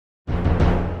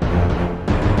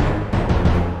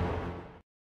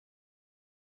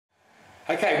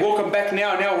Okay, welcome back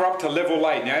now. Now we're up to level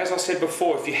 8. Now, as I said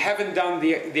before, if you haven't done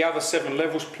the other 7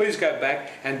 levels, please go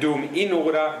back and do them in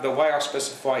order, the way I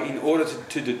specify, in order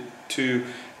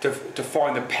to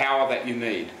find the power that you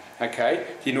need. Okay,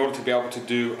 in order to be able to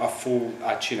do a full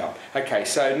chin-up. Okay,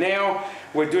 so now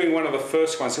we're doing one of the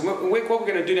first ones. So what we're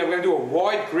going to do now, we're going to do a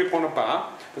wide grip on a bar.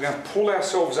 We're going to pull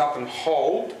ourselves up and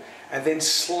hold, and then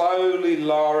slowly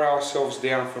lower ourselves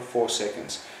down for 4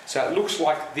 seconds. So it looks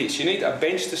like this. You need a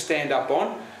bench to stand up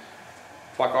on,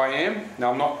 like I am.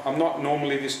 Now I'm not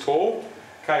normally this tall.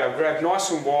 Okay, I grab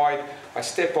nice and wide, I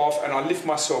step off and I lift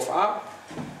myself up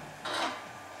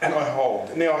and I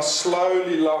hold. Now I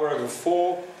slowly lower over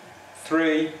 4,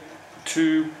 3,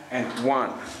 2 and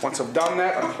 1. Once I've done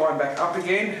that, I climb back up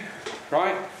again,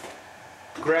 right?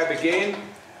 Grab again,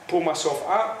 pull myself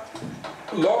up,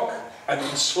 lock, and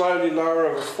then slowly lower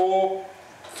over 4,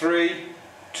 3,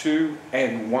 2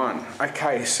 and 1.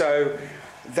 Okay, so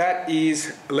that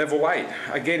is level 8.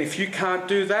 Again, if you can't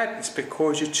do that, it's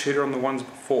because you cheated on the ones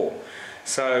before.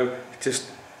 So just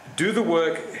do the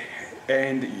work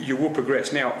and you will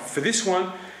progress. Now, for this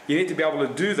one, you need to be able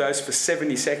to do those for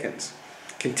 70 seconds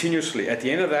continuously. At the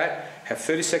end of that, have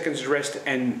 30 seconds rest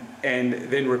and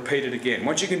then repeat it again.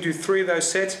 Once you can do 3 of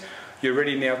those sets, you're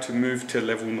ready now to move to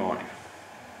level 9.